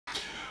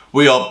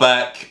We are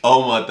back.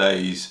 Oh my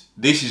days.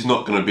 This is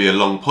not going to be a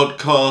long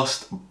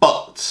podcast,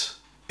 but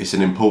it's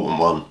an important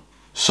one.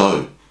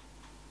 So,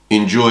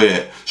 enjoy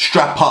it.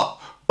 Strap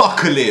up.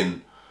 Buckle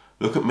in.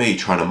 Look at me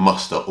trying to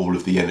muster all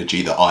of the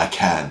energy that I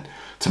can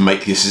to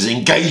make this as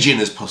engaging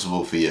as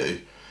possible for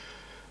you.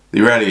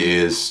 The reality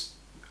is,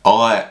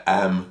 I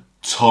am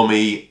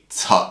Tommy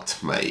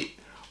tucked, mate.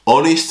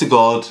 Honest to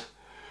God,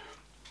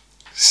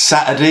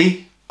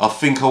 Saturday, I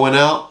think I went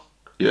out.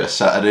 Yeah,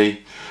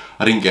 Saturday.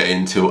 I didn't get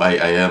in till 8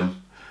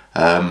 AM.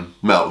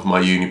 Met up with my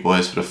uni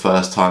boys for the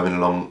first time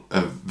in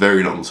a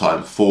very long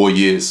time. 4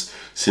 years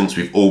since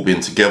we've all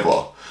been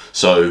together.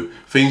 So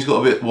things got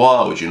a bit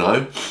wild, you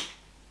know.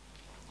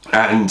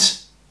 And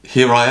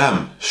here I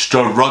am,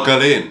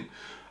 struggling.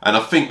 And I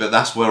think that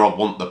that's where I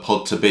want the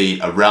pod to be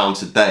around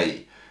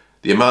today.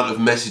 The amount of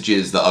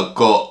messages that I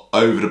got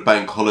over the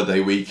bank holiday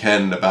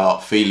weekend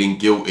about feeling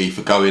guilty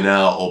for going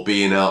out or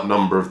being out a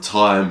number of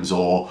times,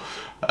 or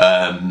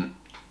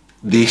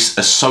this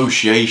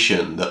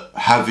association that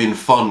having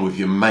fun with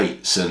your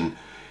mates and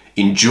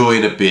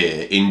enjoying a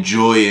beer,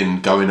 enjoying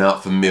going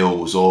out for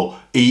meals or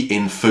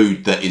eating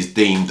food that is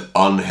deemed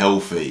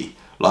unhealthy.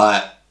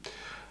 Like,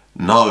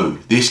 no,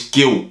 this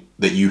guilt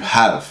that you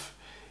have,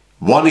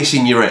 one, it's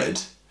in your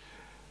head,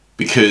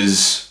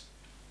 because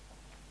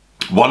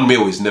one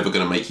meal is never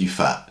going to make you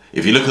fat.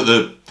 If you look at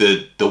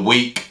the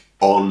week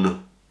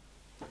on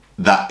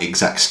that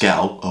exact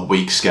scale, a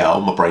week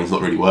scale, my brain's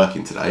not really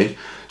working today,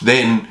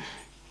 then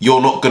you're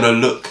not going to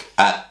look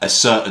at a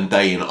certain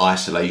day in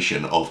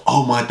isolation of,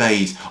 oh my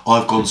days,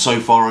 I've gone so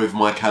far over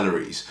my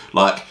calories.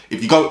 Like,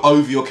 if you go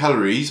over your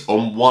calories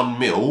on one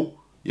meal,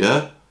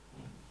 yeah,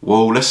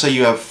 well, let's say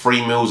you have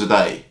 3 meals a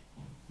day,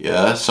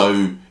 yeah,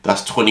 so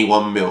that's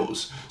 21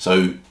 meals.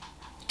 So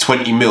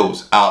 20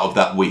 meals out of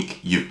that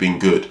week, you've been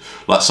good.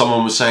 Like,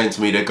 someone was saying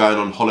to me, they're going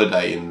on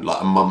holiday in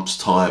like a month's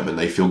time and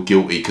they feel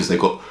guilty because they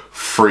got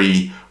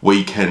 3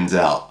 weekends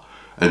out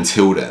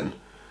until then.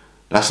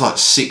 That's like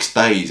 6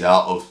 days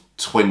out of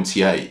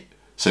 28.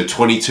 So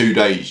 22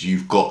 days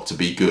you've got to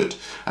be good.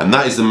 And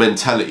that is the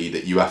mentality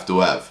that you have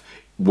to have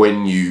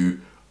when you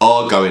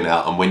are going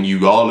out and when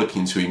you are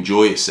looking to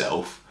enjoy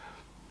yourself.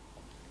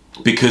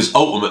 Because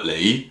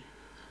ultimately,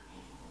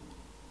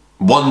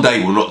 one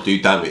day will not do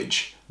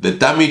damage. The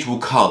damage will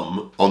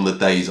come on the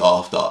days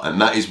after. And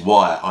that is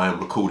why I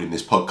am recording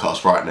this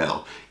podcast right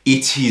now.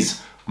 It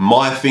is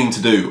my thing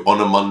to do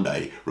on a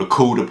Monday.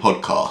 Record a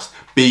podcast.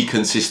 Be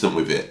consistent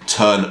with it.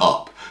 Turn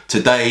up.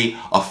 Today,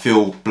 I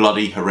feel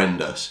bloody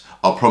horrendous.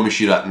 I'll promise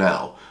you that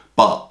now.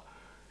 But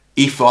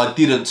if I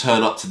didn't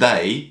turn up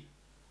today,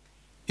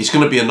 it's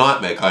going to be a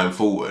nightmare going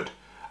forward.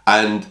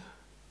 And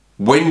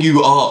when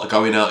you are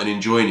going out and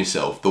enjoying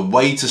yourself, the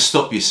way to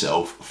stop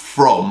yourself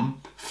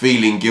from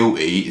feeling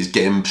guilty is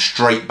getting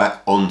straight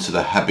back onto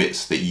the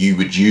habits that you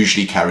would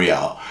usually carry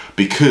out.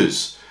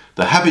 Because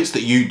the habits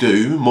that you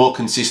do more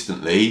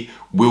consistently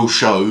will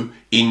show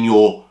in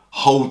your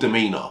whole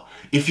demeanour.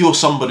 If you're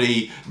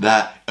somebody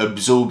that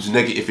absorbs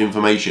negative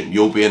information,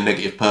 you'll be a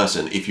negative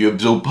person. If you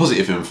absorb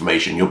positive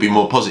information, you'll be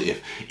more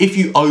positive. If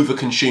you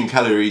overconsume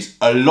calories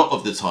a lot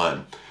of the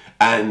time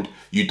and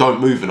you don't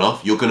move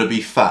enough, you're going to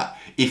be fat.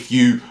 If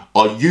you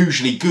are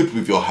usually good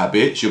with your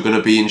habits, you're going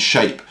to be in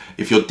shape.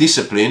 If you're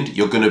disciplined,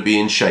 you're going to be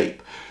in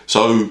shape.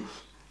 So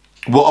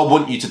what I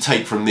want you to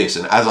take from this,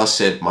 and as I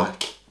said, my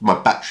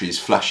battery is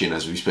flashing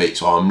as we speak,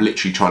 so I'm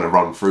literally trying to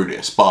run through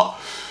this, but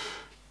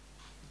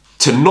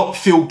to not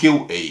feel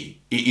guilty,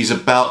 it is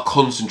about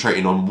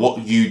concentrating on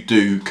what you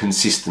do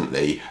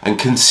consistently. And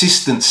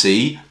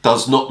consistency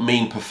does not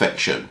mean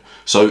perfection.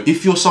 So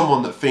if you're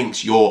someone that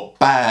thinks you're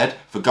bad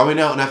for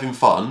going out and having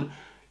fun,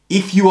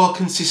 if you are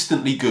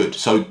consistently good,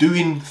 so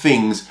doing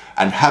things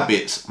and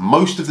habits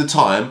most of the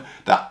time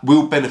that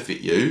will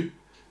benefit you,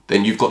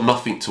 then you've got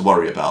nothing to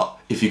worry about.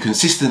 If you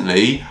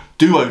consistently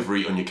do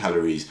overeat on your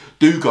calories,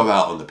 do go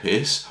out on the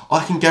piss,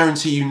 I can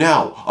guarantee you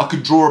now, I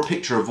could draw a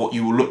picture of what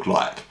you will look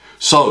like.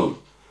 So,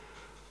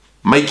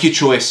 make your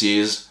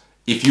choices.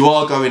 If you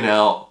are going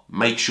out,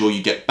 make sure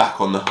you get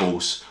back on the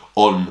horse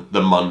on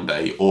the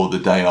Monday or the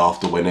day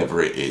after, whenever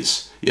it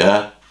is.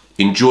 Yeah?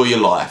 Enjoy your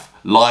life.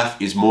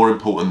 Life is more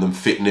important than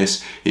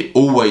fitness. It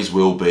always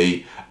will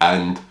be.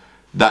 And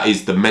that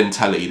is the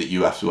mentality that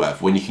you have to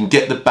have. When you can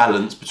get the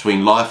balance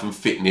between life and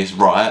fitness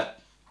right,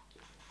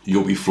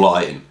 you'll be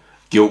flying.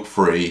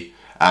 Guilt-free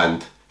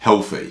and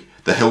healthy.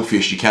 The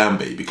healthiest you can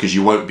be, because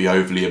you won't be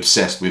overly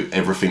obsessed with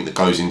everything that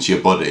goes into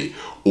your body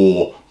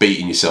or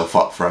beating yourself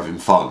up for having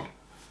fun.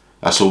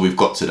 That's all we've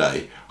got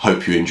today.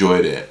 Hope you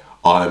enjoyed it.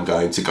 I am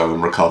going to go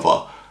and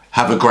recover.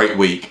 Have a great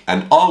week,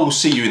 and I will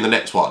see you in the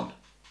next one.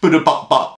 But